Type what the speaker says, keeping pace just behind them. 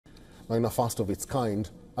In a first of its kind,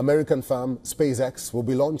 American firm SpaceX will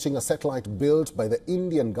be launching a satellite built by the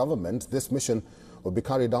Indian government. This mission will be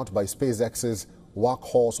carried out by SpaceX's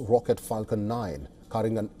workhorse rocket Falcon 9,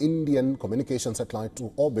 carrying an Indian communication satellite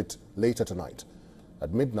to orbit later tonight.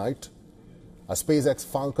 At midnight, a SpaceX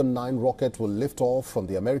Falcon 9 rocket will lift off from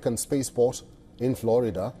the American spaceport in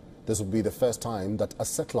Florida. This will be the first time that a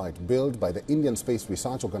satellite built by the Indian Space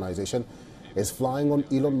Research Organization is flying on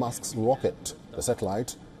Elon Musk's rocket. The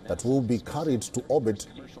satellite that will be carried to orbit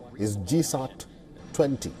is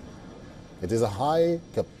GSAT-20. It is a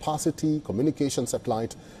high-capacity communication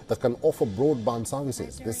satellite that can offer broadband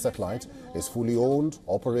services. This satellite is fully owned,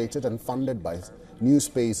 operated and funded by New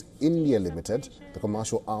Space India Limited, the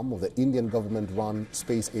commercial arm of the Indian government-run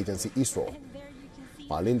space agency ISRO.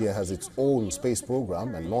 While India has its own space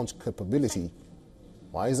program and launch capability,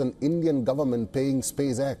 why is an Indian government paying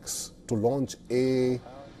SpaceX to launch a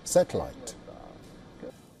satellite?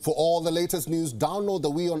 For all the latest news, download the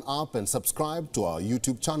WION app and subscribe to our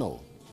YouTube channel.